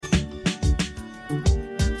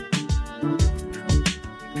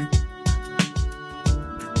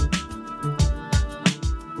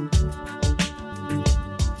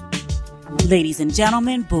Ladies and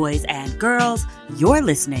gentlemen, boys and girls, you're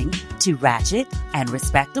listening to Ratchet and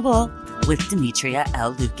Respectable with Demetria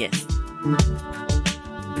L. Lucas.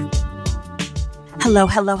 Hello,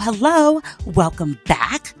 hello, hello. Welcome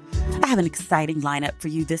back. I have an exciting lineup for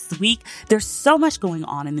you this week. There's so much going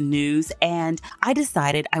on in the news, and I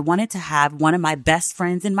decided I wanted to have one of my best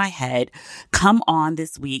friends in my head come on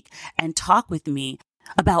this week and talk with me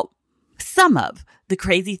about some of the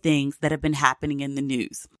crazy things that have been happening in the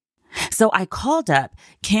news. So I called up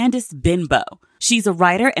Candice Benbow. She's a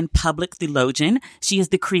writer and public theologian. She is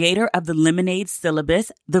the creator of the Lemonade Syllabus,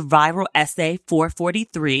 the Viral Essay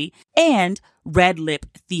 443, and Red Lip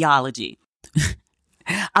Theology.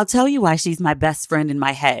 I'll tell you why she's my best friend in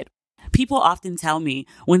my head. People often tell me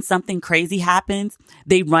when something crazy happens,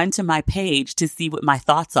 they run to my page to see what my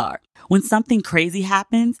thoughts are. When something crazy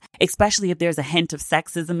happens, especially if there's a hint of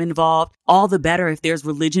sexism involved, all the better if there's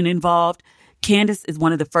religion involved, Candice is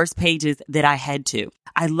one of the first pages that I head to.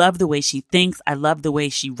 I love the way she thinks. I love the way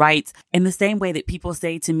she writes. In the same way that people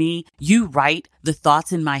say to me, you write the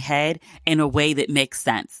thoughts in my head in a way that makes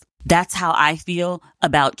sense. That's how I feel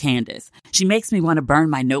about Candice. She makes me want to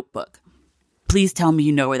burn my notebook. Please tell me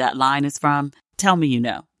you know where that line is from. Tell me you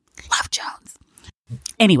know. Love Jones.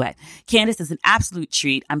 Anyway, Candice is an absolute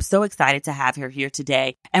treat. I'm so excited to have her here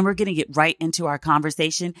today, and we're going to get right into our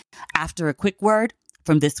conversation after a quick word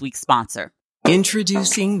from this week's sponsor.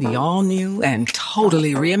 Introducing the all-new and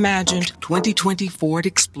totally reimagined 2020 Ford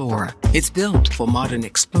Explorer. It's built for modern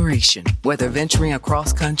exploration, whether venturing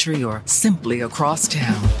across country or simply across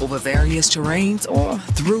town, over various terrains or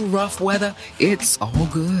through rough weather, it's all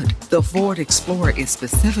good. The Ford Explorer is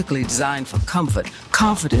specifically designed for comfort,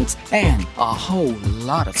 confidence, and a whole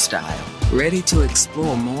lot of style. Ready to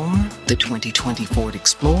explore more? The 2020 Ford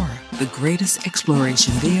Explorer, the greatest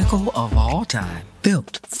exploration vehicle of all time.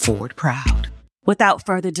 Built Ford proud. Without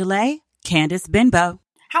further delay, Candice Benbow.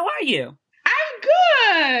 How are you? I'm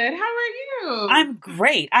good. How are you? I'm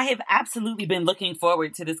great. I have absolutely been looking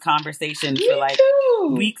forward to this conversation Me for like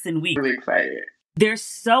too. weeks and weeks. I'm excited. There's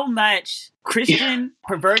so much Christian,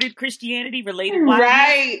 perverted Christianity related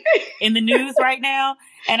Right. in the news right now.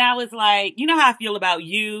 And I was like, you know how I feel about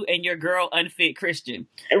you and your girl, Unfit Christian.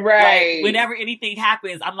 Right. Like, whenever anything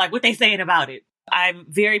happens, I'm like, what they saying about it? I'm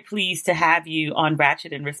very pleased to have you on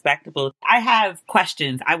Ratchet and Respectable. I have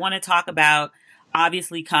questions. I want to talk about,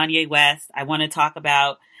 obviously, Kanye West. I want to talk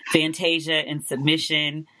about Fantasia and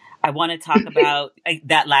submission. I want to talk about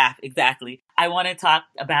that laugh. Exactly. I want to talk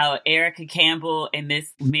about Erica Campbell and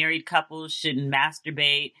this married couple shouldn't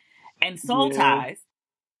masturbate and soul ties.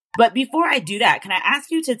 But before I do that, can I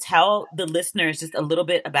ask you to tell the listeners just a little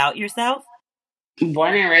bit about yourself?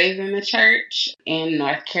 Born and raised in the church in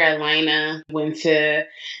North Carolina, went to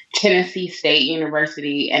Tennessee State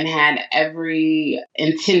University and had every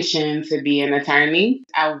intention to be an attorney.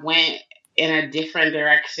 I went in a different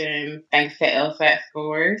direction thanks to LSAT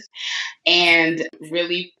scores and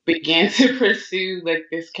really began to pursue like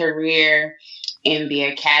this career in the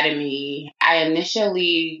academy. I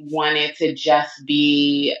initially wanted to just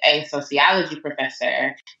be a sociology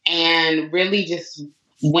professor and really just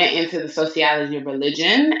went into the sociology of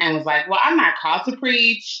religion and was like, well, I'm not called to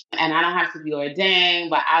preach and I don't have to be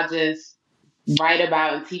ordained, but I'll just write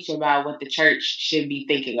about and teach about what the church should be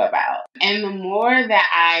thinking about. And the more that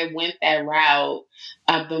I went that route,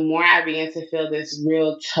 the more I began to feel this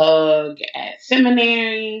real tug at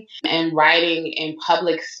seminary and writing in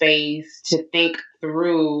public space to think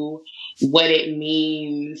through what it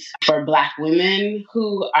means for Black women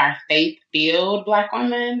who are faith-filled Black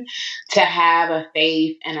women to have a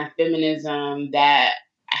faith and a feminism that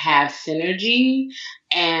have synergy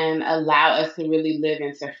and allow us to really live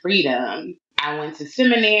into freedom. I went to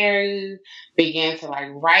seminary, began to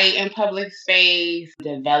write in public space,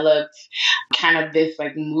 developed kind of this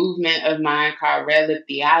movement of mine called Red Lip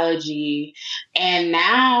Theology. And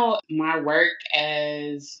now my work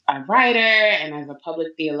as a writer and as a public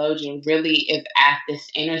theologian really is at this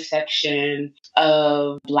intersection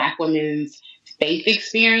of Black women's faith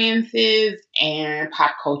experiences and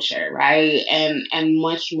pop culture, right? And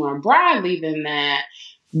much more broadly than that,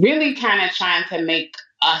 really kind of trying to make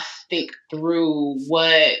us think through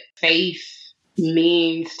what faith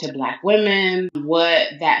means to Black women, what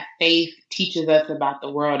that faith teaches us about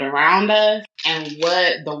the world around us, and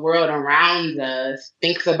what the world around us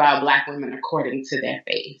thinks about Black women according to their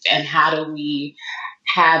faith. And how do we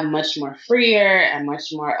have much more freer and much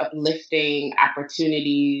more uplifting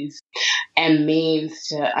opportunities and means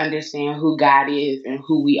to understand who God is and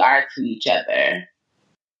who we are to each other.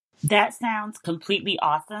 That sounds completely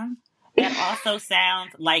awesome. That also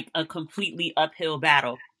sounds like a completely uphill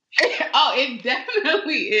battle. Oh, it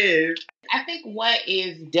definitely is. I think what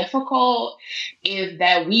is difficult is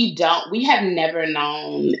that we have never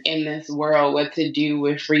known in this world what to do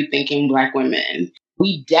with free thinking Black women.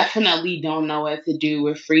 We definitely don't know what to do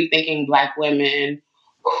with free thinking Black women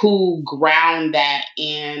who ground that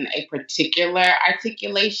in a particular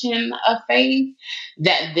articulation of faith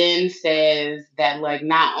that then says that, like,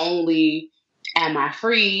 not only am I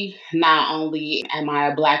free, not only am I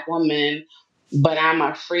a Black woman, but I'm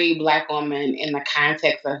a free Black woman in the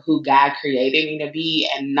context of who God created me to be,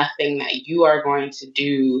 and nothing that you are going to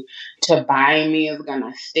do to bind me is going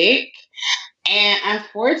to stick. And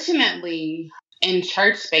unfortunately, in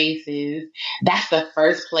church spaces, that's the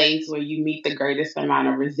first place where you meet the greatest amount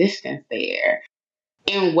of resistance there,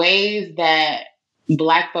 in ways that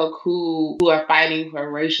Black folk who are fighting for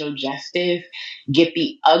racial justice get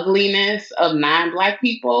the ugliness of non-Black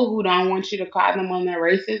people who don't want you to call them on their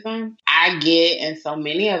racism. I get, and so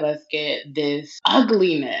many of us get, this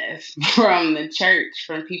ugliness from the church,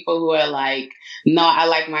 from people who are like, no, I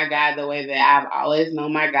like my God the way that I've always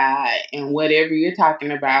known my God, and whatever you're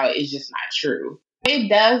talking about is just not true. It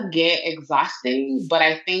does get exhausting, but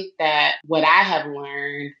I think that what I have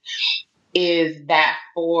learned is that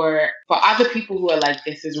for other people who are like,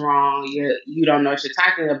 this is wrong, you don't know what you're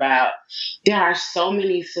talking about, there are so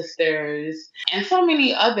many sisters and so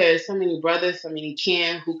many others, so many brothers, so many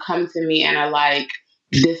kin who come to me and are like,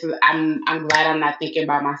 I'm glad I'm not thinking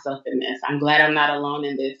about myself in this. I'm glad I'm not alone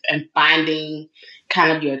in this. And finding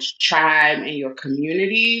kind of your tribe and your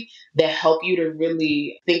community that help you to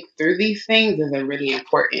really think through these things is really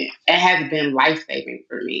important. It has been life-saving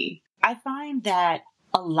for me. I find that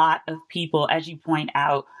a lot of people, as you point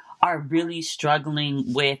out, are really struggling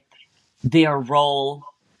with their role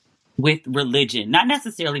with religion, not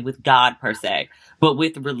necessarily with God per se, but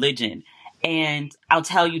with religion. And I'll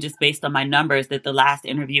tell you, just based on my numbers, that the last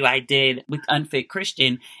interview I did with Unfit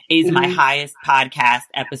Christian is my highest podcast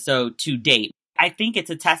episode to date. I think it's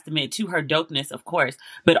a testament to her dopeness, of course,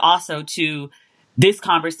 but also to this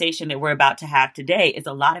conversation that we're about to have today. Is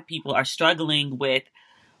a lot of people are struggling with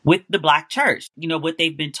the Black church, what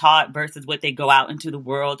they've been taught versus what they go out into the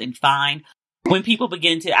world and find. When people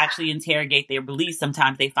begin to actually interrogate their beliefs,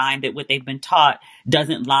 sometimes they find that what they've been taught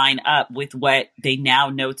doesn't line up with what they now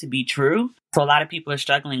know to be true. So a lot of people are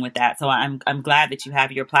struggling with that. So I'm glad that you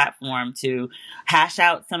have your platform to hash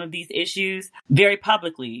out some of these issues very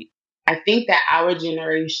publicly. I think that our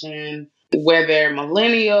generation, whether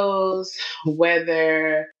millennials,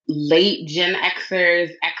 whether late Gen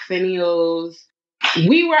Xers, Xennials,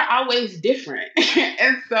 we were always different.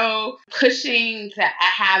 And so pushing to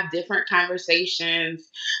have different conversations,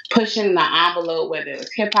 pushing the envelope, whether it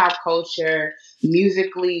was hip hop culture,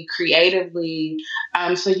 musically, creatively.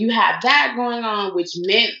 So you have that going on, which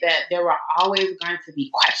meant that there were always going to be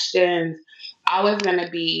questions, always going to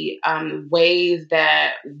be ways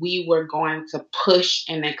that we were going to push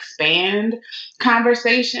and expand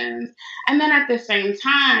conversations. And then at the same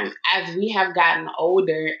time, as we have gotten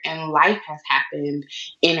older and life has happened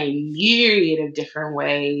in a myriad of different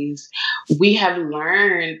ways, we have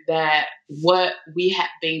learned that what we have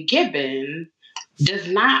been given does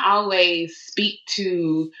not always speak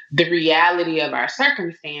to the reality of our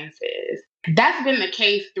circumstances. That's been the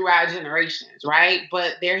case throughout generations, right?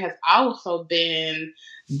 But there has also been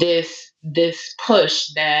this push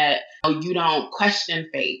that you don't question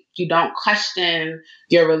faith. You don't question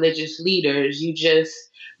your religious leaders.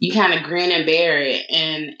 You kind of grin and bear it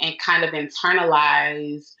and kind of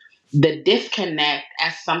internalize the disconnect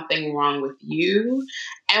as something wrong with you.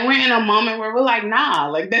 And we're in a moment where we're like, nah,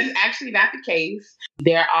 like that's actually not the case.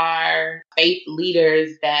 There are faith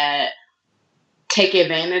leaders that take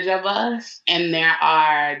advantage of us, and there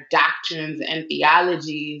are doctrines and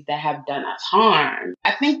theologies that have done us harm.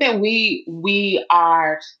 I think that we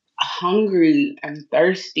are hungry and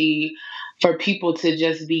thirsty for people to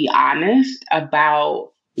just be honest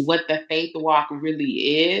about what the faith walk really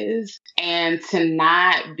is, and to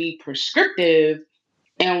not be prescriptive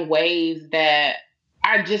in ways that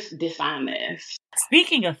are just dishonest.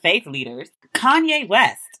 Speaking of faith leaders, Kanye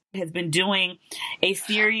West has been doing a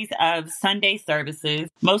series of Sunday services,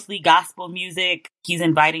 mostly gospel music. He's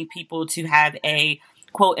inviting people to have a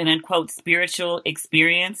quote and unquote spiritual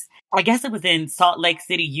experience. I guess it was in Salt Lake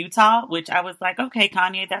City, Utah, which I was like, okay,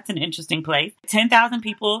 Kanye, that's an interesting place. 10,000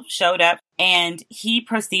 people showed up, and he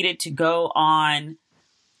proceeded to go on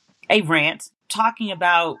a rant talking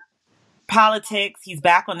about politics. He's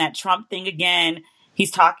back on that Trump thing again. He's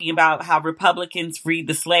talking about how Republicans freed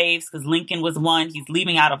the slaves because Lincoln was one. He's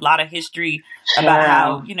leaving out a lot of history about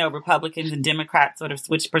how, Republicans and Democrats sort of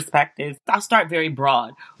switch perspectives. I'll start very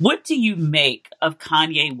broad. What do you make of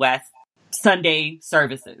Kanye West's Sunday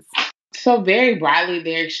services? So very broadly,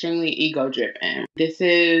 they're extremely ego-driven. This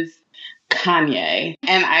is Kanye.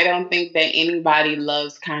 And I don't think that anybody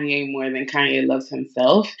loves Kanye more than Kanye loves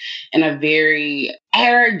himself, in a very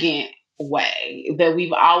arrogant way that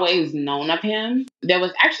we've always known of him. There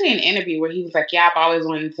was actually an interview where he was like, yeah, I've always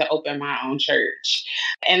wanted to open my own church.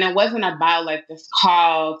 And it wasn't about like this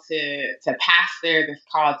call to pastor, this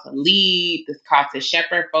call to lead, this call to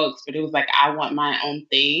shepherd folks, but it was like, I want my own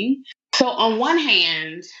thing. So on one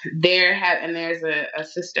hand, there's a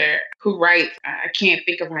sister who writes, I can't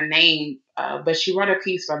think of her name, but she wrote a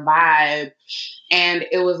piece for Vibe, and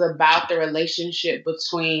it was about the relationship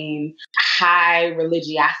between high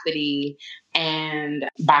religiosity and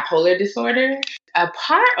bipolar disorder. A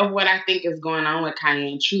part of what I think is going on with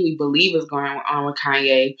Kanye, and truly believe is going on with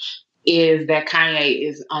Kanye, is that Kanye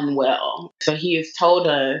is unwell. So he has told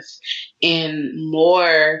us in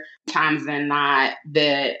more times than not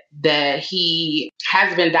that he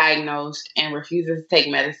has been diagnosed and refuses to take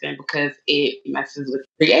medicine because it messes with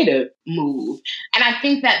creative mood. And I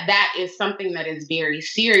think that is something that is very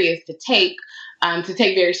serious to take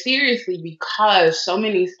very seriously, because so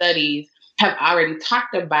many studies have already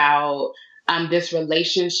talked about this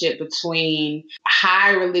relationship between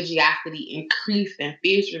high religiosity, increased and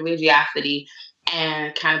fierce religiosity,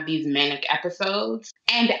 and kind of these manic episodes.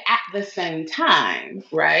 And at the same time,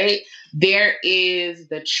 right, there is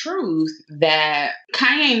the truth that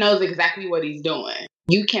Kanye knows exactly what he's doing.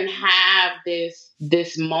 You can have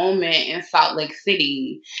this moment in Salt Lake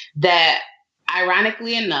City that,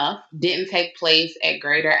 ironically enough, didn't take place at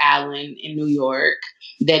Greater Allen in New York,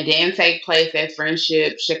 that didn't take place at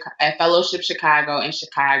Fellowship Chicago in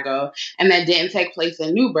Chicago, and that didn't take place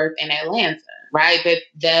in New Birth in Atlanta, right?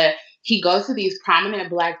 That he goes to these prominent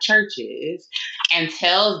Black churches and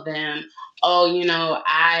tells them, oh,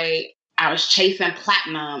 I was chasing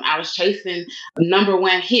platinum. I was chasing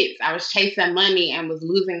 #1 hits. I was chasing money and was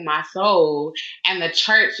losing my soul. And the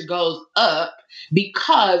church goes up,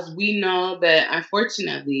 because we know that,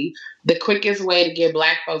 unfortunately, the quickest way to get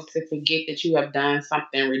Black folks to forget that you have done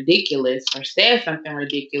something ridiculous or said something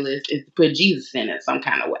ridiculous is to put Jesus in it some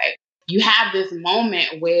kind of way. You have this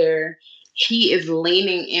moment where he is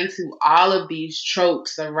leaning into all of these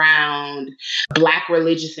tropes around Black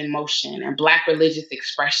religious emotion and Black religious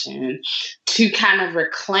expression to kind of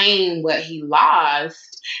reclaim what he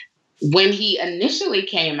lost when he initially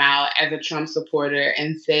came out as a Trump supporter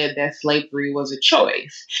and said that slavery was a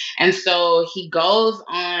choice. And so he goes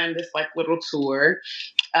on this like little tour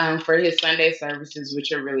for his Sunday services,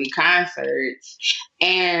 which are really concerts,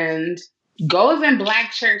 and goes in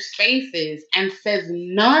Black church spaces and says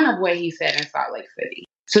none of what he said in Salt Lake City.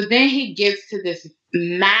 So then he gets to this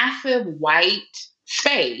massive white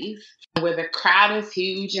space where the crowd is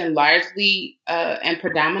huge and largely and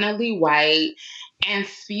predominantly white, and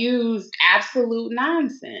spews absolute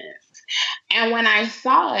nonsense. And when I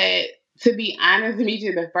saw it, to be honest with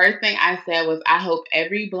you, the first thing I said was, I hope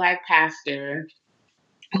every Black pastor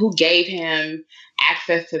who gave him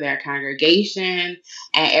access to their congregation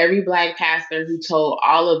and every Black pastor who told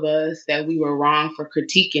all of us that we were wrong for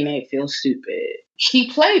critiquing it feels stupid.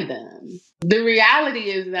 He played them. The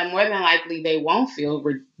reality is that more than likely they won't feel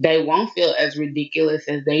as ridiculous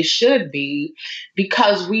as they should be,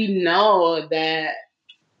 because we know that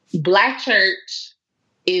Black church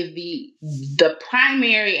is the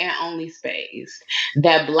primary and only space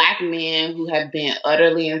that Black men who have been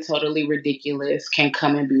utterly and totally ridiculous can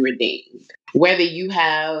come and be redeemed. Whether you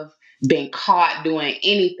have been caught doing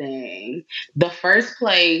anything, the first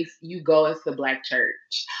place you go is to Black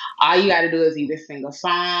church. All you got to do is either sing a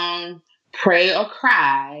song, pray or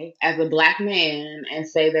cry as a Black man and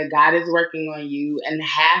say that God is working on you, and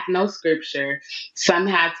have no scripture,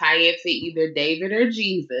 somehow tie it to either David or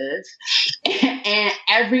Jesus, and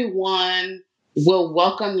everyone will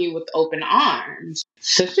welcome you with open arms.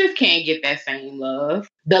 Sisters can't get that same love.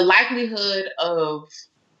 The likelihood of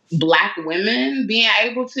Black women being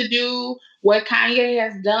able to do what Kanye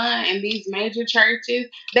has done in these major churches,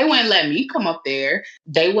 they wouldn't let me come up there.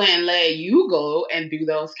 They wouldn't let you go and do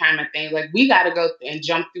those kind of things. Like, we got to go and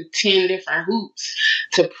jump through 10 different hoops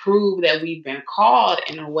to prove that we've been called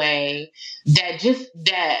in a way that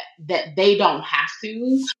they don't have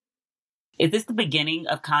to. Is this the beginning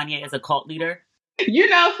of Kanye as a cult leader?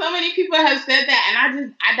 So many people have said that,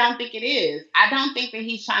 and I don't think it is. I don't think that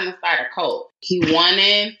he's trying to start a cult. He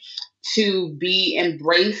wanted to be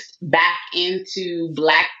embraced back into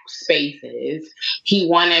Black spaces. He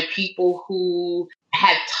wanted people who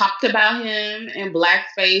had talked about him in Black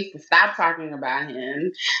space to stop talking about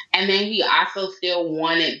him. And then he also still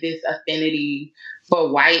wanted this affinity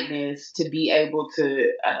for whiteness to be able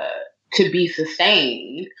to be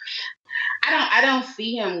sustained. I don't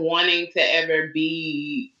see him wanting to ever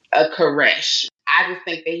be a Koresh. I just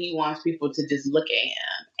think that he wants people to just look at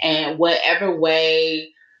him, and whatever way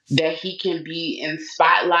that he can be in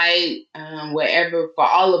spotlight, wherever, for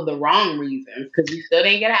all of the wrong reasons, because we still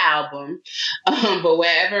didn't get an album, but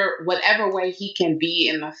whatever way he can be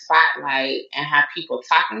in the spotlight and have people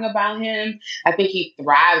talking about him, I think he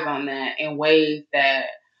thrives on that in ways that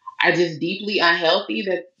are just deeply unhealthy,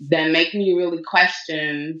 that make me really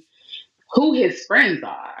question who his friends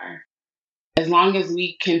are. As long as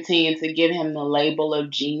we continue to give him the label of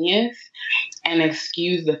genius and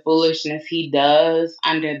excuse the foolishness he does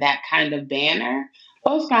under that kind of banner,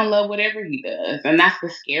 folks gonna love whatever he does. And that's the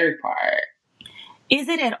scary part. Is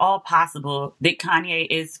it at all possible that Kanye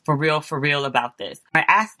is for real about this? I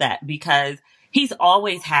ask that because he's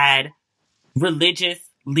always had religious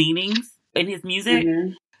leanings in his music.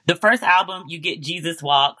 Mm-hmm. The first album, you get Jesus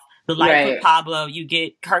Walks. The Life of Pablo, you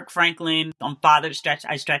get Kirk Franklin on Father,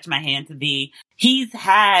 I Stretch My Hand to Thee. He's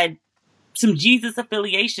had some Jesus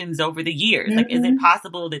affiliations over the years. Mm-hmm. Like, is it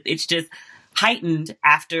possible that it's just heightened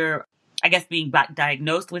after, I guess, being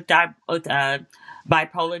diagnosed with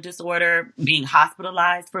bipolar disorder, being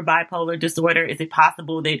hospitalized for bipolar disorder? Is it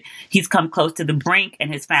possible that he's come close to the brink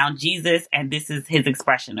and has found Jesus, and this is his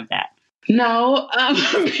expression of that? No,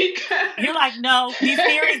 because you're like, no, these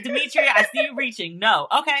theories, Demetria, I see you reaching. No.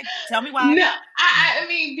 Okay. Tell me why. No, I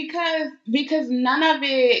mean, because none of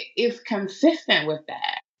it is consistent with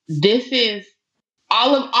that. This is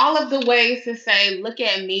all of the ways to say, look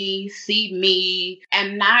at me, see me,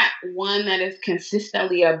 and not one that is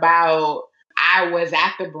consistently about, I was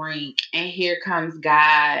at the brink and here comes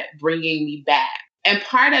God bringing me back. And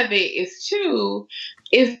part of it is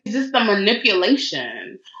just the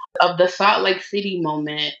manipulation of the Salt Lake City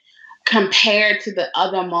moment compared to the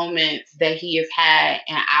other moments that he has had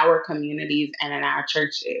in our communities and in our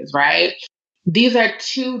churches, right? These are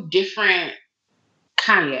two different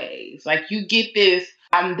Kanyes. Like, you get this,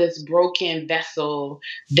 I'm this broken vessel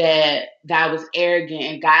that was arrogant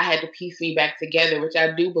and God had to piece me back together, which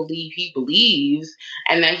I do believe he believes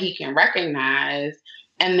and that he can recognize.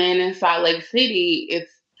 And then in Salt Lake City,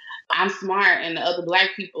 it's, I'm smart and the other Black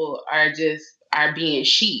people are being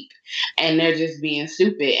sheep and they're just being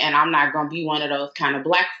stupid, and I'm not going to be one of those kind of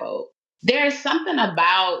Black folk. There's something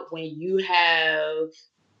about when you have,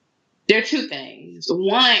 there are two things.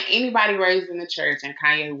 One, anybody raised in the church, and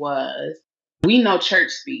Kanye was, we know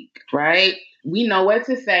church speak, right? We know what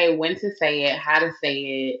to say, when to say it, how to say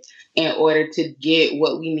it in order to get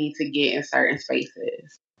what we need to get in certain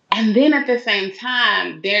spaces. And then at the same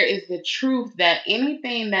time, there is the truth that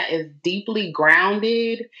anything that is deeply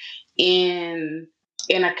grounded in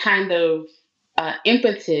a kind of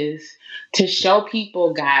impetus to show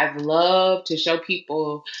people God's love, to show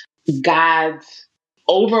people God's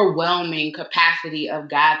overwhelming capacity of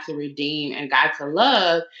God to redeem and God to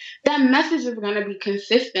love, that message is going to be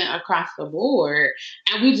consistent across the board.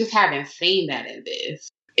 And we just haven't seen that in this.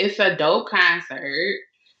 It's a dope concert.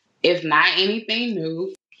 It's not anything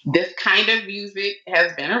new. This kind of music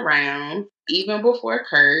has been around even before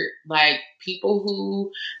Kurt. Like, people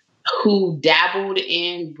who dabbled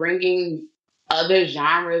in bringing other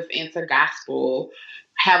genres into gospel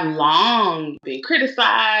have long been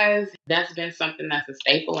criticized. That's been something that's a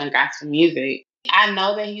staple in gospel music. I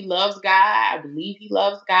know that he loves God. I believe he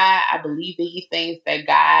loves God. I believe that he thinks that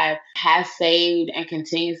God has saved and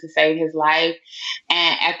continues to save his life.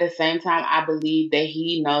 And at the same time, I believe that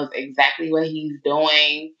he knows exactly what he's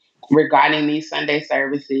doing regarding these Sunday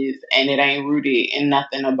services, and it ain't rooted in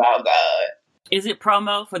nothing about God. Is it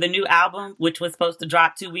promo for the new album, which was supposed to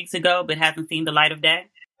drop 2 weeks ago, but hasn't seen the light of day?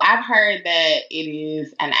 I've heard that it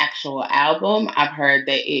is an actual album. I've heard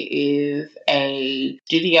that it is a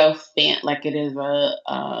studio stamp, like it is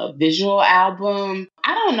a visual album.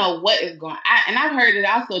 I don't know what is going on. And I've heard it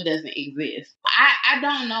also doesn't exist. I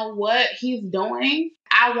don't know what he's doing.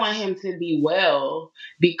 I want him to be well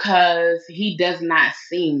because he does not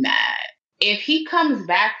seem that. If he comes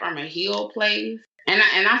back from a healed place, and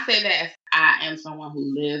I say that as I am someone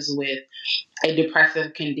who lives with a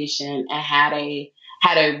depressive condition and had a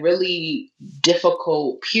really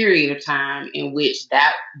difficult period of time in which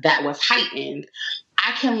that was heightened,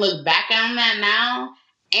 I can look back on that now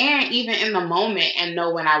and even in the moment and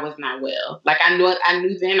know when I was not well. Like, I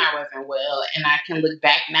knew then I wasn't well, and I can look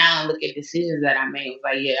back now and look at decisions that I made.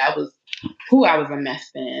 Like, yeah, I was a mess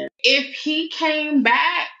then. If he came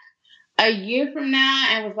back a year from now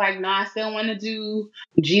and was like, no, I still want to do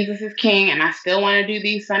Jesus is King and I still want to do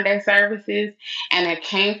these Sunday services, and it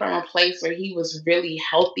came from a place where he was really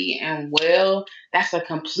healthy and well, that's a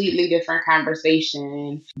completely different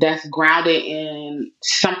conversation that's grounded in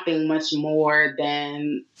something much more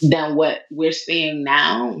than what we're seeing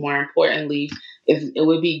now. More importantly, it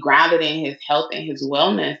would be grounded in his health and his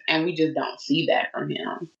wellness, and we just don't see that from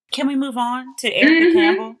him. Can we move on to Erica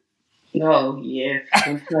Campbell? Oh, yes.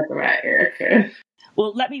 Let's talk about Erica.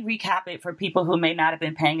 Well, let me recap it for people who may not have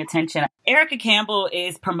been paying attention. Erica Campbell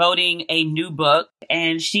is promoting a new book,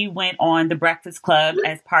 and she went on The Breakfast Club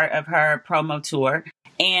as part of her promo tour.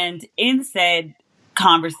 And in said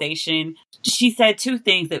conversation, she said two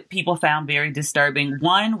things that people found very disturbing.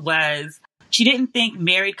 One was she didn't think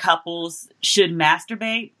married couples should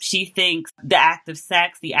masturbate. She thinks the act of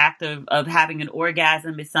sex, the act of having an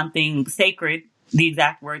orgasm is something sacred, the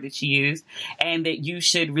exact word that she used, and that you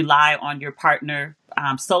should rely on your partner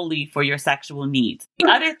solely for your sexual needs. The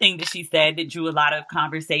other thing that she said that drew a lot of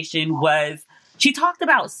conversation was she talked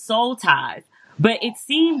about soul ties, but it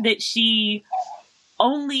seemed that she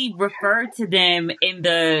only referred to them in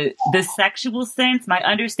the sexual sense. My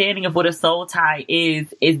understanding of what a soul tie is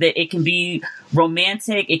that it can be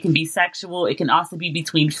romantic, it can be sexual, it can also be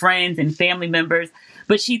between friends and family members.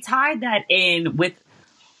 But she tied that in with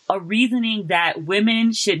a reasoning that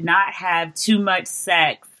women should not have too much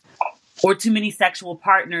sex or too many sexual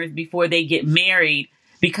partners before they get married.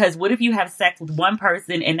 Because what if you have sex with one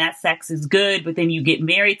person and that sex is good, but then you get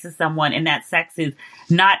married to someone and that sex is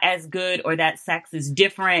not as good, or that sex is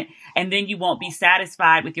different, and then you won't be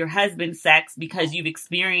satisfied with your husband's sex because you've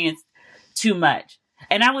experienced too much.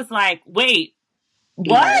 And I was like, wait,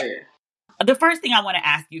 what? Yeah. The first thing I want to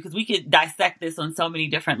ask you, because we could dissect this on so many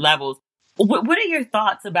different levels. What are your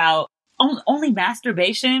thoughts about only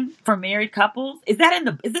masturbation for married couples? Is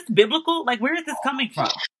this biblical? Like, where is this coming from?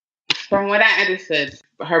 From what I understood,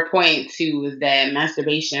 her point too was that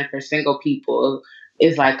masturbation for single people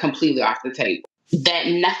is like completely off the table. That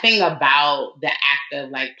nothing about the act of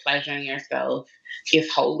like pleasuring yourself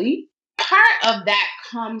is holy. Part of that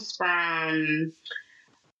comes from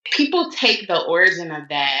people take the origin of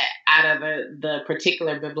that out of the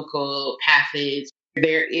particular biblical passage.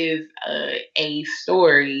 There is a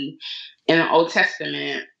story in the Old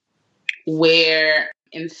Testament where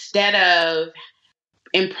instead of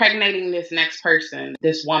impregnating this next person,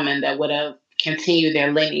 this woman that would have continued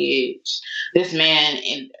their lineage, this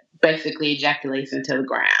man basically ejaculates into the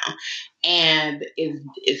ground and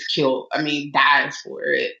is killed. I mean, dies for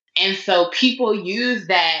it. And so people use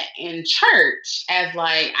that in church as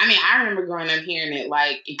like, I mean, I remember growing up hearing it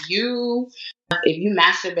like, if you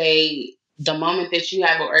masturbate the moment that you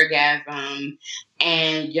have an orgasm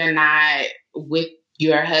and you're not with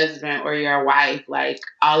your husband or your wife, like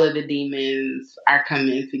all of the demons are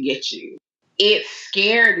coming to get you. It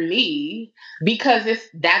scared me because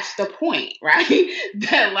that's the point, right?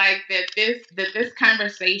 that this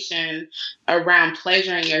conversation around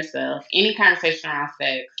pleasuring yourself, any conversation around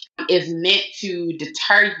sex, is meant to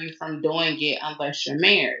deter you from doing it unless you're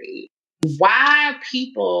married. Why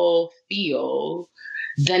people feel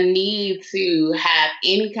the need to have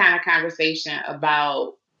any kind of conversation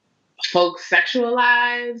about folks' sexual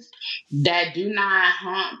lives that do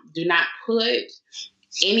not put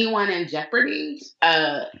anyone in jeopardy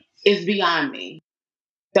is beyond me.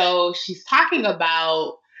 So she's talking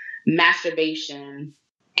about masturbation,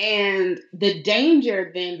 and the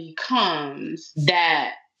danger then becomes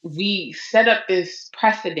that we set up this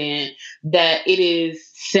precedent that it is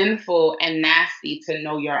sinful and nasty to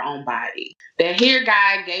know your own body. That here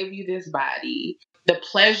God gave you this body, the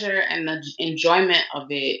pleasure and the enjoyment of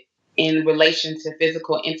it in relation to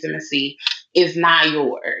physical intimacy is not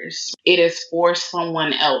yours. It is for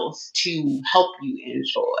someone else to help you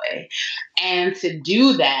enjoy. And to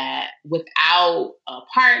do that without a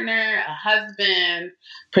partner, a husband,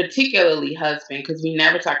 particularly husband, because we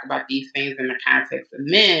never talk about these things in the context of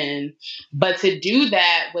men, but to do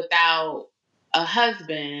that without a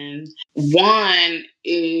husband, one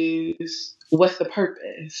is, what's the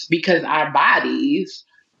purpose? Because our bodies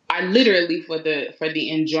are literally for the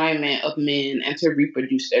enjoyment of men and to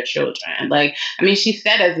reproduce their children. Like, I mean, she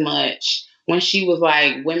said as much when she was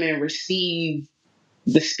like, women receive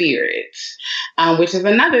the spirits, which is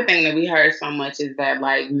another thing that we heard so much, is that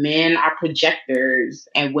like men are projectors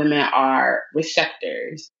and women are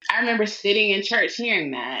receptors. I remember sitting in church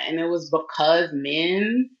hearing that, and it was because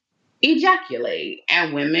men ejaculate,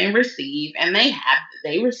 and women receive and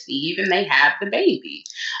they receive and they have the baby.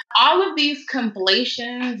 All of these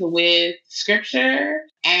conflations with scripture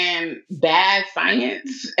and bad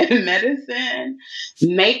science and medicine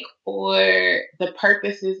make for the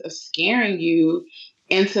purposes of scaring you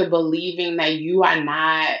into believing that you are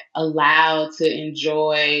not allowed to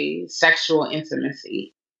enjoy sexual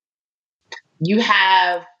intimacy. You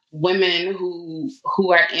have women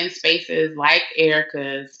who are in spaces like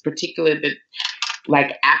Erica's, particularly the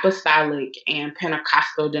like apostolic and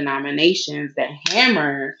Pentecostal denominations that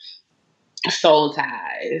hammer soul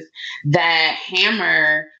ties, that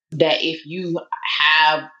hammer that if you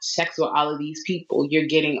have sex with all of these people, you're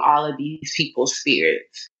getting all of these people's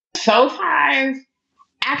spirits. Soul ties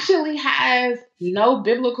actually has no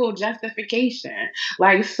biblical justification.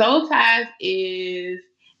 Like, soul ties is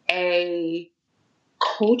a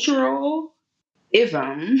cultural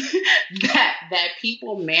ism that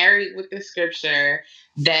people marry with the scripture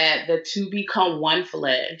that the two become one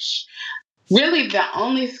flesh. Really, the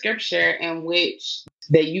only scripture in which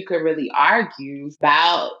that you could really argue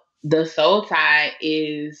about the soul tie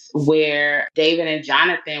is where David and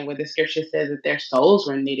Jonathan, where the scripture says that their souls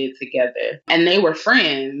were knitted together and they were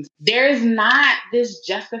friends. There is not this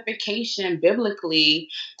justification biblically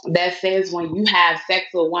that says when you have sex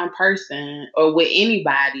with one person or with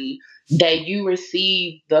anybody that you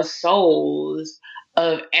receive the souls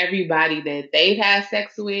of everybody that they've had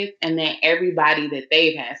sex with and then everybody that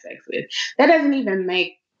they've had sex with. That doesn't even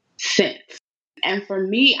make sense. And for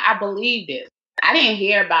me, I believed it. I didn't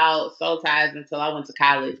hear about soul ties until I went to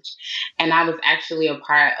college. And I was actually a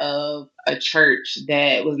part of a church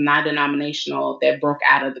that was non-denominational that broke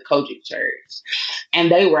out of the Kojic church. And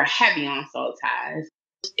they were heavy on soul ties.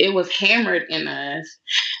 It was hammered in us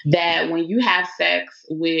that when you have sex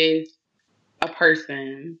with a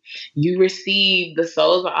person, you receive the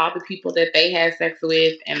souls of all the people that they had sex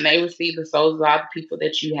with, and they receive the souls of all the people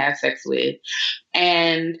that you had sex with.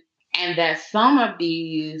 And that some of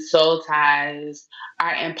these soul ties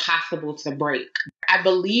are impossible to break. I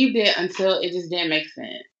believed it until it just didn't make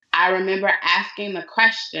sense. I remember asking the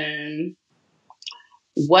question,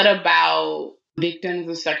 what about victims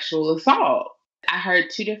of sexual assault? I heard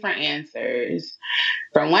two different answers.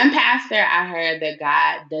 From one pastor, I heard that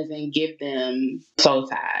God doesn't give them soul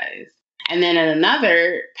ties. And then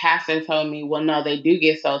another pastor told me, well, no, they do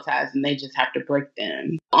get soul ties and they just have to break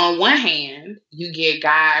them. On one hand, you get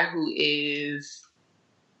God who is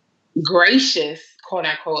gracious, quote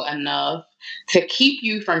unquote, enough to keep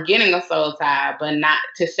you from getting a soul tie, but not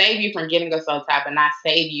to save you from getting a soul tie, but not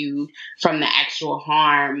save you from the actual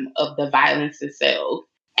harm of the violence itself.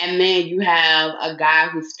 And then you have a guy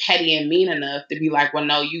who's petty and mean enough to be like, well,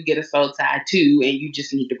 no, you get a soul tie too, and you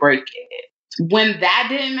just need to break it. When that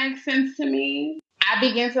didn't make sense to me, I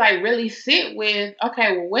began to like really sit with,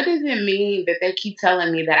 okay, well, what does it mean that they keep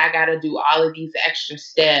telling me that I got to do all of these extra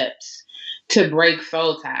steps to break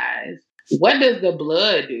soul ties? What does the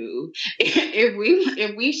blood do?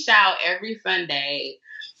 If we shout every Sunday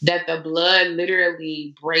that the blood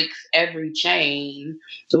literally breaks every chain,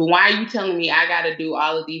 so why are you telling me I got to do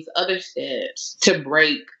all of these other steps to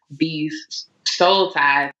break these soul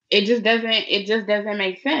ties? It just doesn't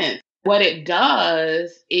make sense. What it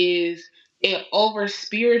does is it over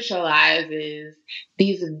spiritualizes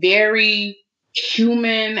these very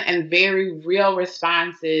human and very real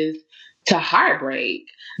responses to heartbreak.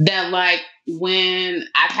 That like when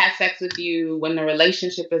I've had sex with you, when the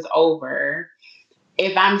relationship is over,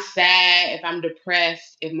 if I'm sad, if I'm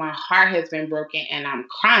depressed, if my heart has been broken and I'm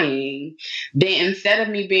crying, then instead of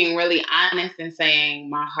me being really honest and saying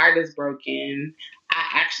my heart is broken, I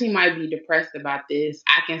actually might be depressed about this.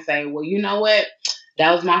 I can say, well, you know what?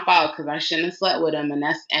 That was my fault because I shouldn't have slept with him. And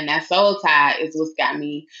that soul tie is what's got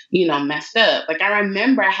me, messed up. Like, I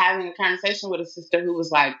remember having a conversation with a sister who was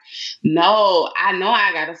like, no, I know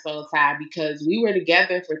I got a soul tie because we were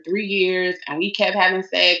together for 3 years and we kept having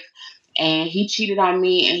sex. And he cheated on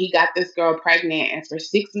me and he got this girl pregnant. And for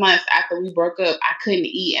 6 months after we broke up, I couldn't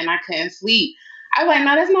eat and I couldn't sleep. I was like,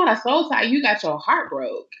 no, that's not a soul tie. You got your heart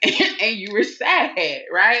broke and you were sad,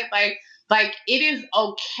 right? Like it is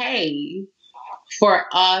okay for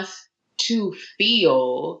us to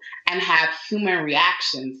feel and have human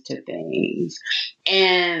reactions to things.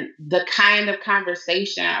 And the kind of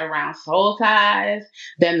conversation around soul ties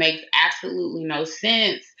that makes absolutely no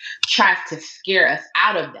sense tries to scare us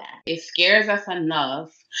out of that. It scares us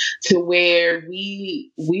enough to where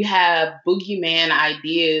we have boogeyman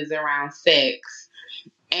ideas around sex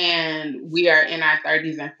And we are in our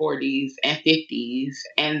 30s and 40s and 50s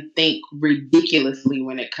and think ridiculously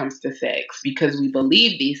when it comes to sex because we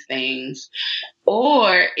believe these things.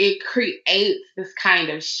 Or it creates this kind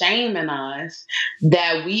of shame in us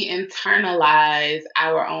that we internalize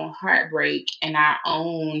our own heartbreak and our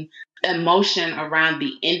own emotion around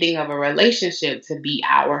the ending of a relationship to be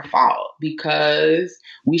our fault because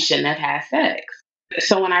we shouldn't have had sex.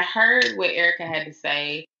 So when I heard what Erica had to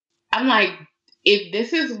say, I'm like, if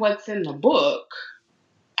this is what's in the book,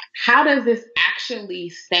 how does this actually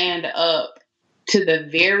stand up to the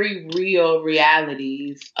very real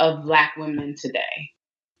realities of Black women today?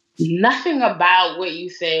 Nothing about what you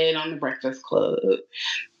said on the Breakfast Club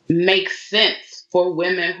makes sense for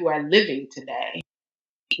women who are living today.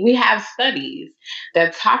 We have studies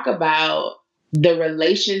that talk about the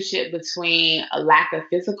relationship between a lack of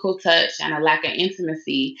physical touch and a lack of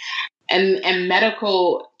intimacy and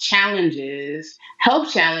medical challenges,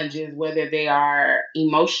 health challenges, whether they are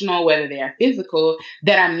emotional, whether they are physical,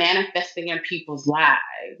 that are manifesting in people's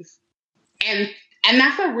lives. And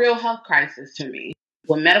that's a real health crisis to me.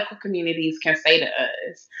 When medical communities can say to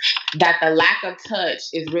us that the lack of touch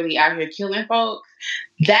is really out here killing folks,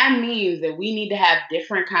 that means that we need to have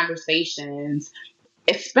different conversations,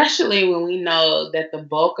 especially when we know that the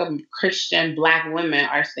bulk of Christian Black women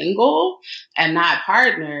are single and not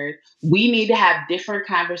partnered. We need to have different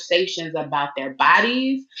conversations about their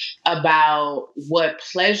bodies, about what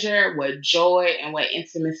pleasure, what joy, and what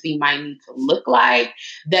intimacy might need to look like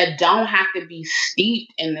that don't have to be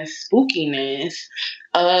steeped in the spookiness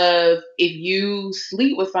of if you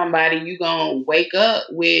sleep with somebody, you're going to wake up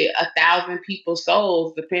with 1,000 people's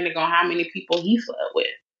souls, depending on how many people he slept with.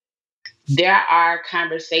 There are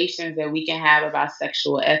conversations that we can have about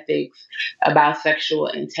sexual ethics, about sexual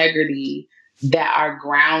integrity that are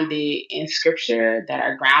grounded in scripture, that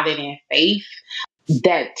are grounded in faith,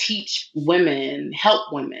 that teach women,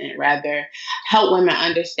 help women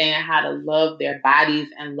understand how to love their bodies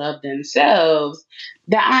and love themselves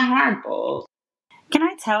that aren't harmful. Can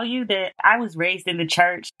I tell you that I was raised in the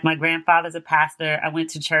church? My grandfather's a pastor. I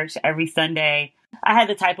went to church every Sunday. I had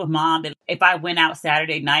the type of mom that if I went out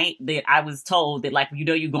Saturday night, that I was told that, like,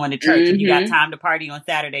 you're going to church and you got time to party on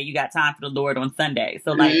Saturday, you got time for the Lord on Sunday.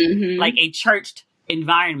 So like a church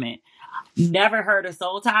environment. Never heard of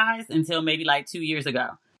Soul Ties until maybe like 2 years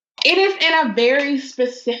ago. It is in a very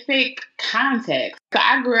specific context. So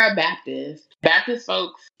I grew up Baptist. Baptist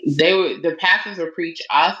folks, the pastors would preach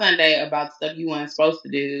all Sunday about stuff you weren't supposed to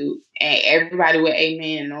do, and everybody would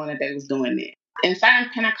amen knowing that they was doing it. In certain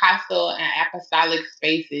Pentecostal and apostolic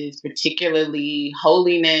spaces, particularly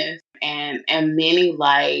holiness and many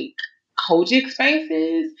like Kojic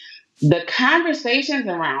spaces, the conversations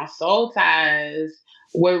around soul ties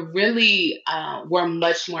were really were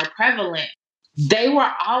much more prevalent. They were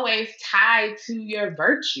always tied to your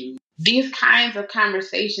virtue. These kinds of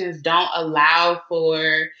conversations don't allow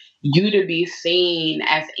for you to be seen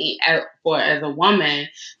as a woman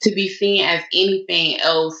to be seen as anything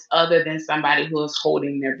else other than somebody who is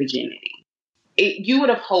holding their virginity. You would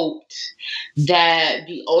have hoped that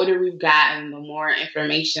the older we've gotten, the more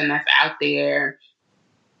information that's out there,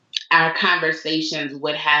 our conversations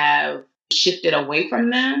would have shifted away from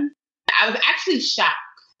them. I was actually shocked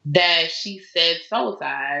that she said soul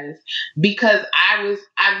ties because I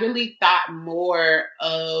really thought more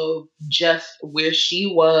of just where she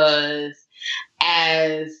was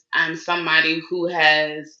as somebody who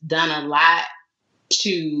has done a lot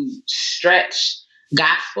to stretch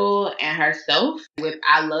gospel and herself with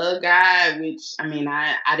I Love God, which I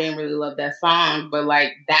didn't really love that song, but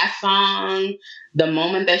like that song, the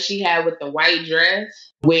moment that she had with the white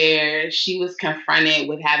dress where she was confronted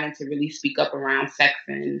with having to really speak up around sex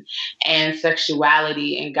and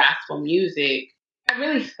sexuality and gospel music, I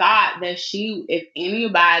really thought that she, if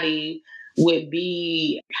anybody would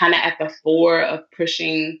be kind of at the fore of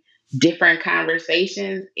pushing different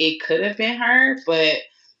conversations, it could have been her. But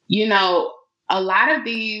a lot of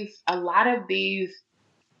these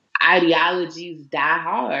ideologies die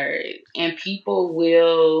hard, and people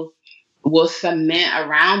will cement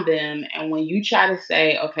around them. And when you try to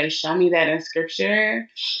say, okay, show me that in scripture,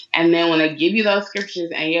 and then when they give you those scriptures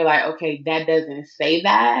and you're like, okay, that doesn't say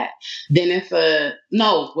that, then it's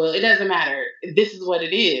no, well, it doesn't matter. This is what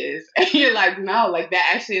it is. And you're like, no, like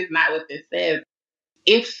that actually is not what this says.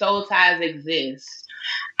 If soul ties exist,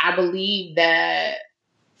 I believe that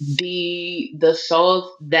the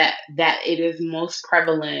souls that it is most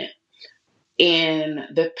prevalent in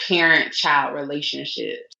the parent-child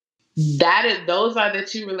relationships. Those are the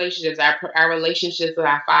two relationships, our relationships with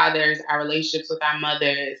our fathers, our relationships with our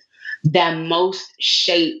mothers, that most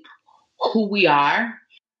shape who we are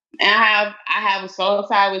And I have a soul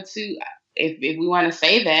tie with two. If we want to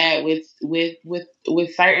say that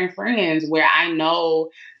with certain friends where I know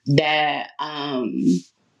that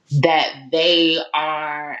that they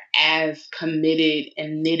are as committed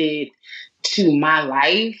and knitted to my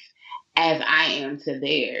life as I am to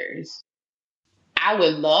theirs. I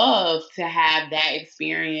would love to have that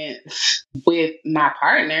experience with my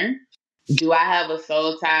partner. Do I have a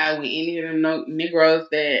soul tie with any of the Negroes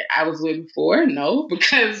that I was with before? No,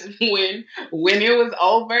 because when it was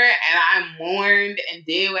over and I mourned and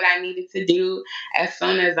did what I needed to do, as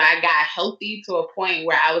soon as I got healthy to a point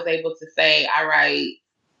where I was able to say, all right,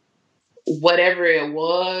 whatever it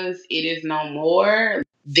was, it is no more.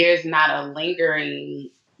 There's not a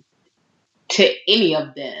lingering to any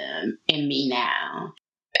of them in me now.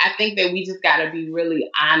 I think that we just got to be really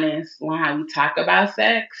honest on how we talk about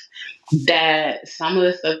sex, that some of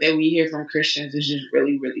the stuff that we hear from Christians is just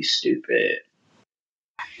really, really stupid.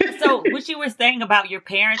 So what you were saying about your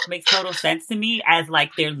parents makes total sense to me, as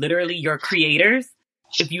like they're literally your creators.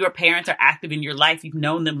 If your parents are active in your life, you've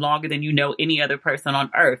known them longer than you know any other person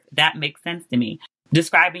on earth. That makes sense to me.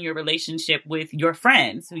 Describing your relationship with your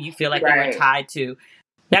friends who you feel like you were tied to,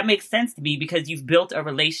 that makes sense to me because you've built a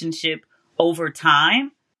relationship over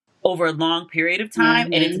time, over a long period of time.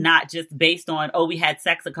 Mm-hmm. And it's not just based on, oh, we had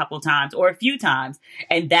sex a couple times or a few times.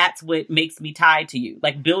 And that's what makes me tied to you.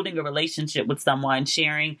 Like building a relationship with someone,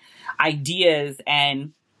 sharing ideas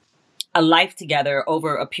and a life together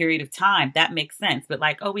over a period of time. That makes sense. But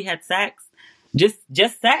like, oh, we had sex, just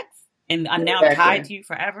sex. And I'm now tied to you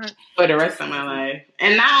forever. For the rest of my life.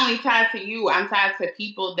 And not only tied to you, I'm tied to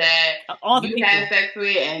people that you had sex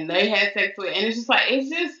with and they had sex with. And it's just like,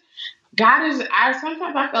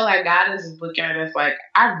 sometimes I feel like God is looking at us like,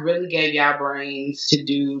 I really gave y'all brains to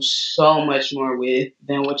do so much more with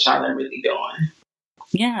than what y'all are really doing.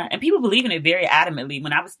 Yeah. And people believe in it very adamantly.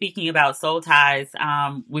 When I was speaking about soul ties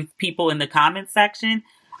with people in the comments section,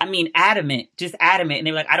 I mean, just adamant. And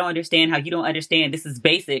they were like, I don't understand how you don't understand. This is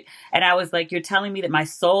basic. And I was like, you're telling me that my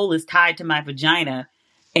soul is tied to my vagina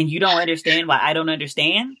and you don't understand why I don't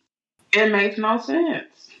understand? It makes no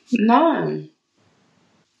sense. None.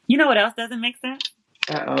 You know what else doesn't make sense?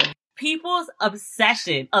 Uh-oh. People's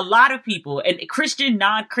obsession. A lot of people, and Christian,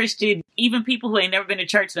 non-Christian, even people who ain't never been to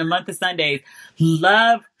church in a month of Sundays,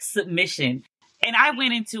 love submission. And I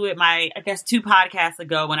went into it, I guess 2 podcasts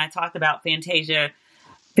ago when I talked about Fantasia's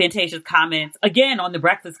comments again on The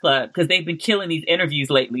Breakfast Club, because they've been killing these interviews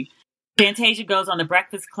lately. Fantasia goes on The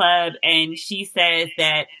Breakfast Club and she says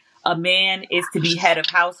that a man is to be head of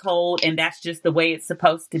household and that's just the way it's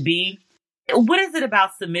supposed to be. What is it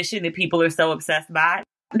about submission that people are so obsessed by?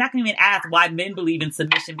 I'm not going to even ask why men believe in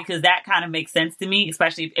submission, because that kind of makes sense to me,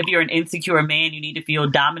 especially if you're an insecure man, you need to feel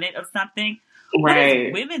dominant of something. Right. What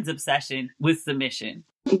is women's obsession with submission?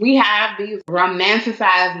 We have these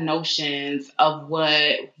romanticized notions of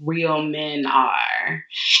what real men are.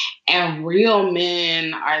 And real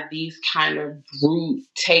men are these kind of brute,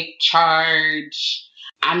 take charge,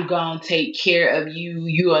 I'm going to take care of you.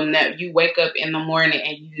 You wake up in the morning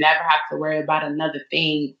and you never have to worry about another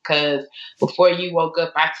thing, because before you woke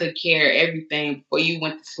up, I took care of everything. Before you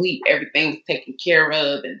went to sleep, everything was taken care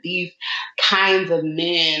of. And these kinds of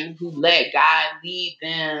men who let God lead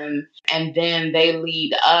them and then they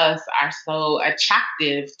lead us are so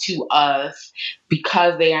attractive to us,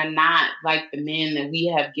 because they are not like the men that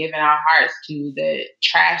we have given our hearts to, that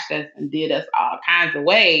trashed us and did us all kinds of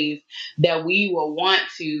ways, that we will want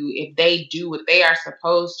to, if they do what they are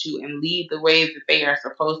supposed to and lead the ways that they are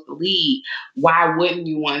supposed to lead. Why wouldn't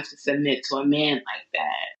you want to submit to a man like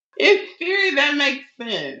that? In theory, that makes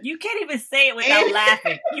sense. You can't even say it without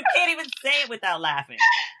laughing. You can't even say it without laughing.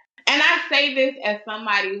 And I say this as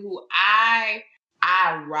somebody who I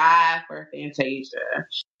ride for Fantasia.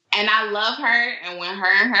 And I love her. And when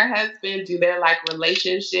her and her husband do their like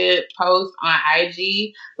relationship posts on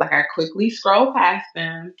IG, like I quickly scroll past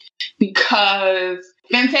them, because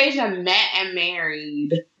Fantasia met and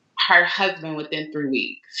married her husband within 3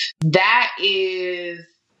 weeks. That is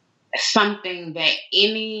something that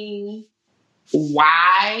any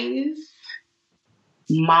wise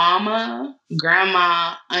mama,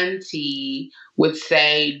 grandma, auntie would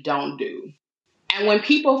say don't do. And when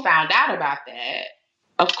people found out about that,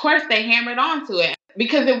 of course they hammered onto it,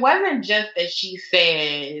 because it wasn't just that she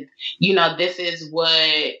said, this is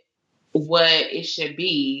what it should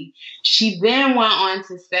be. She then went on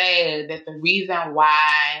to say that the reason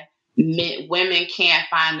why women can't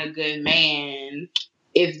find a good man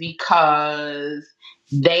is because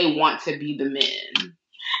they want to be the men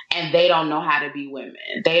and they don't know how to be women.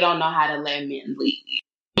 They don't know how to let men lead.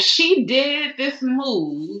 She did this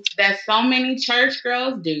move that so many church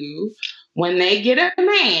girls do when they get a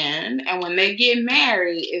man and when they get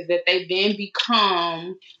married, is that they then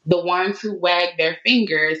become the ones who wag their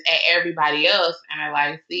fingers at everybody else and are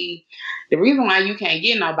like, see, the reason why you can't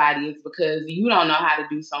get nobody is because you don't know how to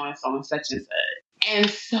do so and so and such and such. And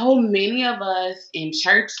so many of us in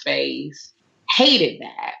church space hated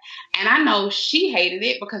that. And I know she hated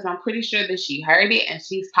it because I'm pretty sure that she heard it and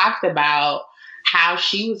she's talked about how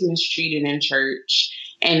she was mistreated in church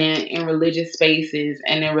and in religious spaces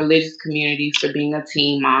and in religious communities for being a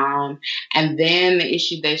teen mom. And then the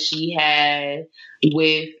issue that she had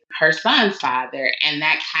with her son's father and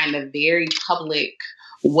that kind of very public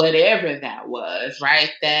whatever that was,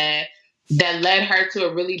 right? That led her to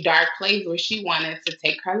a really dark place where she wanted to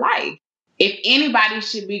take her life. If anybody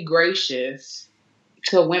should be gracious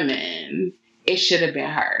to women, it should have been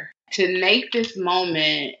her. To make this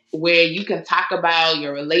moment where you can talk about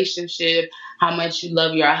your relationship, how much you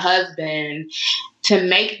love your husband, to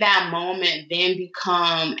make that moment then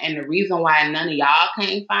become, and the reason why none of y'all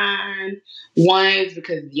can't find one is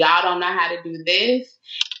because y'all don't know how to do this.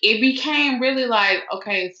 It became really like,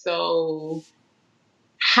 okay, so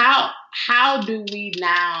how do we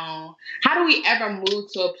ever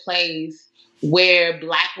move to a place where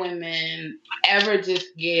Black women ever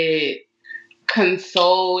just get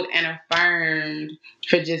consoled and affirmed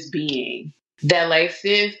for just being? That like,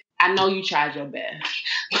 sis, I know you tried your best.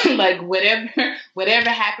 Like whatever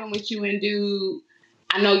happened with you and dude,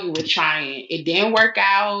 I know you were trying. It didn't work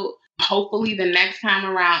out. Hopefully the next time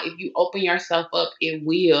around, if you open yourself up, it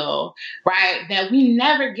will, right? That we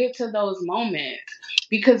never get to those moments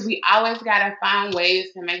because we always got to find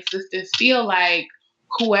ways to make sisters feel like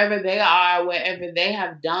whoever they are, whatever they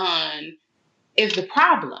have done is the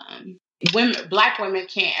problem. Black women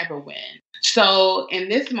can't ever win. So in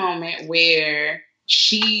this moment where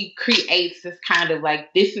she creates this kind of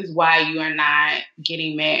like, this is why you are not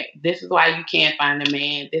getting married. This is why you can't find a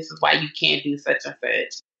man. This is why you can't do such and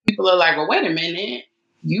such. People are like, well, wait a minute.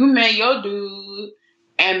 You met your dude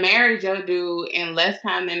and married your dude in less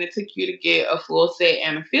time than it took you to get a full set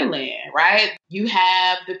and a fill-in, right? You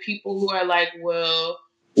have the people who are like, well,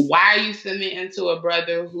 why are you submitting to a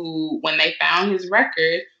brother who, when they found his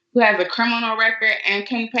record, who has a criminal record and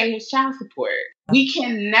can't pay his child support? We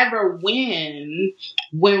can never win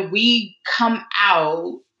when we come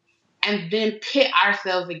out and then pit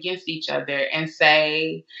ourselves against each other and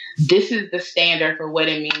say, this is the standard for what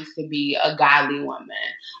it means to be a godly woman.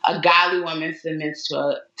 A godly woman submits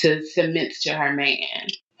to her man.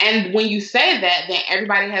 And when you say that, then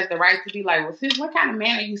everybody has the right to be like, well, sis, what kind of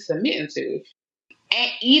man are you submitting to?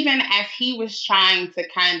 And even as he was trying to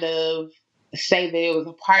kind of say that it was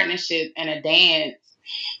a partnership and a dance,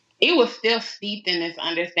 it was still steeped in this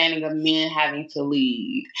understanding of men having to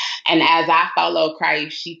lead. And as I follow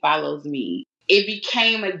Christ, she follows me. It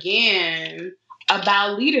became, again,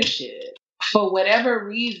 about leadership. For whatever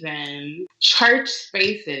reason, church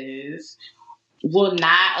spaces will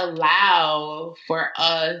not allow for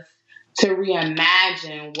us to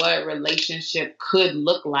reimagine what relationship could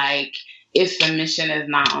look like if submission is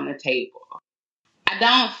not on the table. I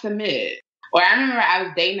don't submit. Or I remember I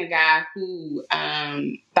was dating a guy who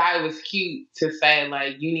thought it was cute to say,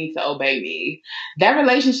 like, you need to obey me. That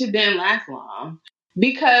relationship didn't last long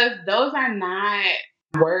because those are not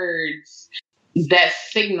words that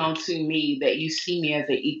signal to me that you see me as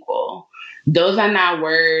an equal. Those are not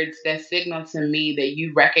words that signal to me that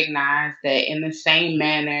you recognize that in the same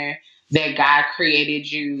manner that God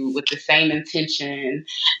created you with the same intention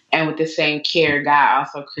and with the same care, God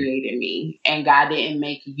also created me. And God didn't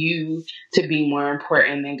make you to be more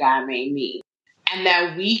important than God made me. And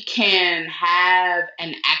that we can have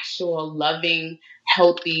an actual loving,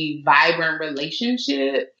 healthy, vibrant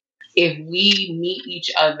relationship if we meet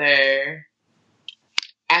each other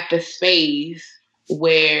at the space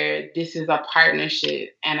where this is a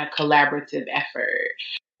partnership and a collaborative effort.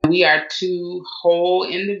 We are two whole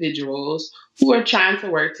individuals who are trying to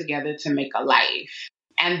work together to make a life.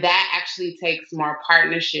 And that actually takes more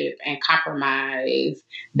partnership and compromise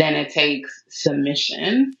than it takes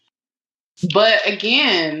submission. But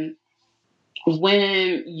again,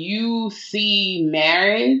 when you see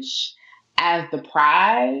marriage as the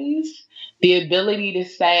prize, the ability to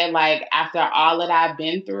say, like, after all that I've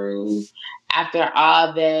been through, after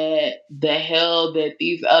all that the hell that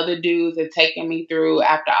these other dudes have taken me through,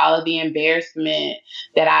 after all of the embarrassment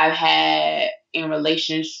that I've had in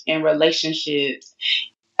relationships,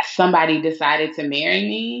 somebody decided to marry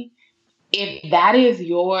me. If that is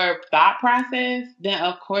your thought process, then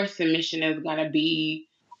of course submission is going to be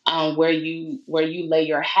where you lay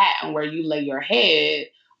your hat and where you lay your head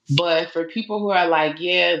But for people who are like,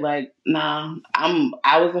 yeah, like, nah,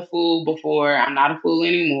 I was a fool before. I'm not a fool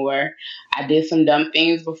anymore. I did some dumb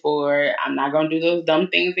things before. I'm not gonna do those dumb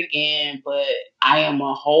things again. But I am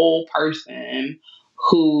a whole person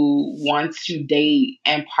who wants to date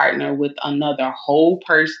and partner with another whole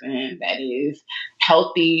person that is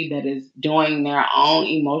healthy, that is doing their own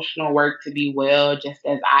emotional work to be well, just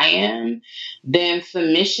as I am, then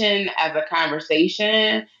submission as a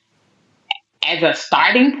conversation, as a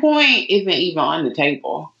starting point, isn't even on the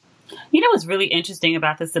table. You know what's really interesting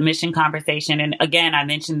about the submission conversation? And again, I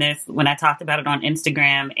mentioned this when I talked about it on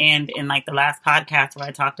Instagram and in like the last podcast where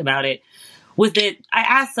I talked about it, was that I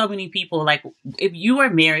asked so many people, like, if you are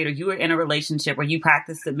married or you are in a relationship where you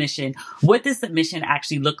practice submission, what does submission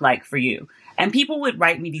actually look like for you? And people would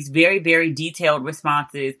write me these very, very detailed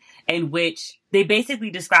responses in which they basically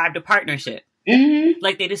described a partnership. Mm-hmm.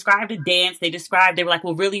 Like they described a dance. They were like,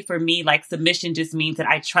 well, really for me, like submission just means that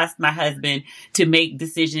I trust my husband to make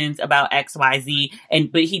decisions about X, Y, Z.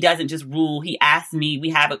 But he doesn't just rule. He asks me,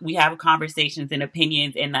 we have conversations and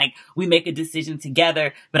opinions and like we make a decision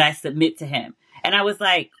together, but I submit to him. And I was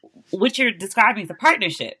like, what you're describing is a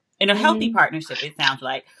partnership. In a healthy partnership, it sounds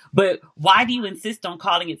like. But why do you insist on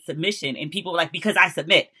calling it submission? And people were like, because I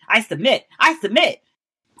submit.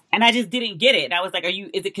 And I just didn't get it. And I was like, is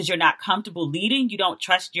it because you're not comfortable leading? You don't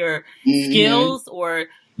trust your skills, or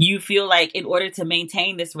you feel like in order to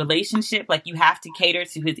maintain this relationship, like you have to cater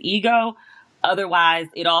to his ego. Otherwise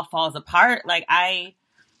it all falls apart. Like I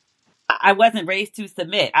wasn't raised to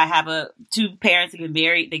submit. I have two parents who've been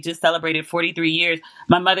married. They just celebrated 43 years.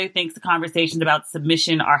 My mother thinks the conversations about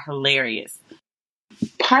submission are hilarious.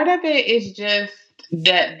 Part of it is just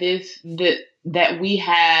that we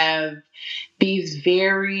have these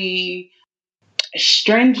very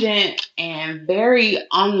stringent and very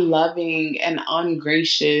unloving and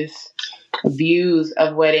ungracious views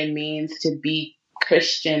of what it means to be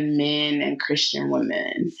Christian men and Christian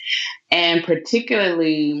women. And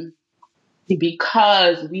particularly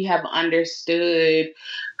because we have understood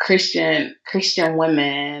Christian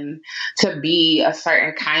women to be a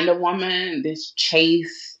certain kind of woman, this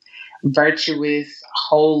chaste, virtuous,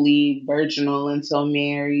 holy, virginal until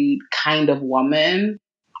married kind of woman.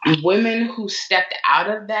 Women who stepped out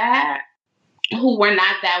of that, who were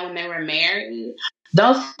not that when they were married,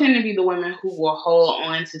 those tend to be the women who will hold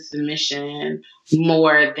on to submission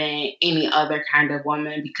more than any other kind of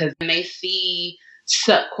woman, because when they see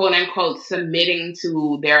quote unquote submitting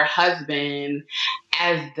to their husband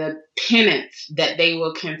as the penance that they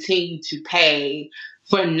will continue to pay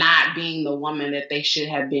for not being the woman that they should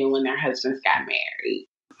have been when their husbands got married.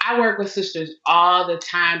 I work with sisters all the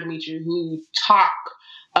time, Demetri, who talk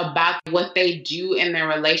about what they do in their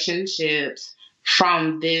relationships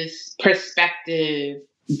from this perspective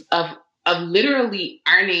of literally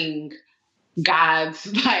earning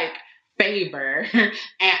God's favor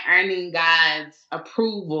and earning God's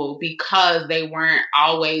approval because they weren't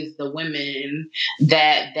always the women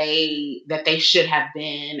that they should have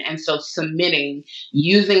been. And so submitting,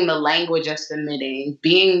 using the language of submitting,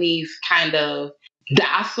 being these kind of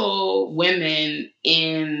docile women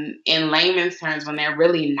in layman's terms when they're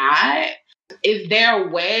really not, is their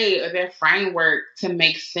way or their framework to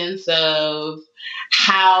make sense of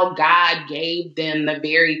how God gave them the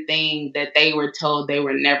very thing that they were told they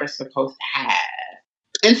were never supposed to have.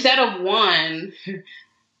 Instead of one,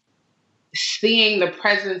 seeing the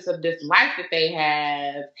presence of this life that they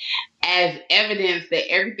have as evidence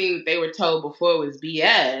that everything that they were told before was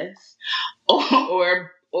BS,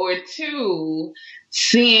 or two,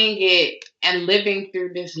 seeing it and living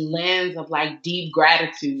through this lens of deep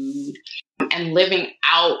gratitude and living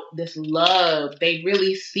out this love. They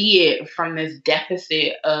really see it from this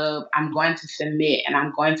deficit of, I'm going to submit and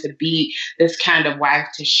I'm going to be this kind of wife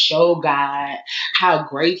to show God how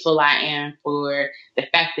grateful I am for the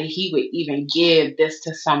fact that he would even give this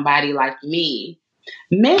to somebody like me.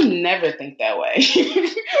 Men never think that way.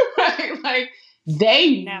 Right?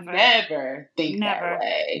 They never think that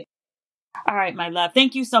way. All right, my love.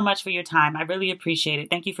 Thank you so much for your time. I really appreciate it.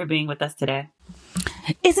 Thank you for being with us today.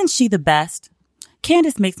 Isn't she the best?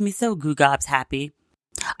 Candace makes me so goo-gobs happy.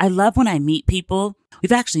 I love when I meet people.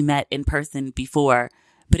 We've actually met in person before,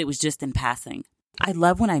 but it was just in passing. I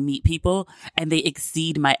love when I meet people and they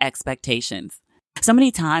exceed my expectations. So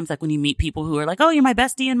many times, when you meet people who are like, oh, you're my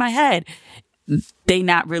bestie in my head, they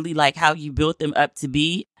not really like how you built them up to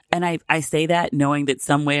be. And I say that knowing that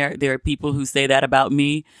somewhere there are people who say that about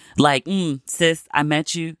me. Sis, I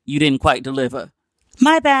met you. You didn't quite deliver.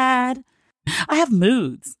 My bad. I have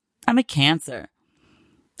moods. I'm a Cancer.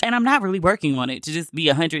 And I'm not really working on it, to just be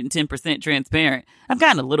 110% transparent. I've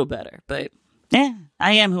gotten a little better, but Yeah,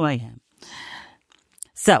 I am who I am.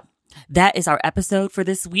 So that is our episode for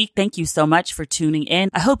this week. Thank you so much for tuning in.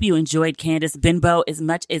 I hope you enjoyed Candace Benbow as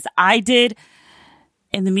much as I did.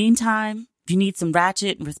 In the meantime, if you need some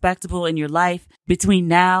ratchet and respectable in your life between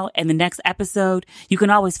now and the next episode, you can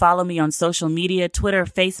always follow me on social media, Twitter,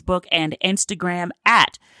 Facebook, and Instagram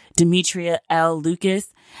at Demetria L.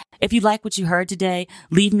 Lucas. If you like what you heard today,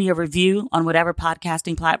 leave me a review on whatever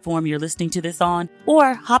podcasting platform you're listening to this on,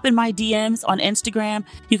 or hop in my DMs on Instagram.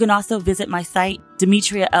 You can also visit my site,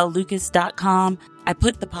 DemetriaLLucas.com. I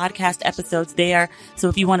put the podcast episodes there, so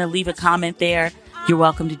if you want to leave a comment there, you're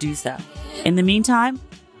welcome to do so. In the meantime,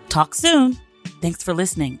 talk soon. Thanks for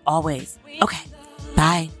listening, always. Okay,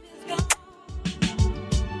 bye.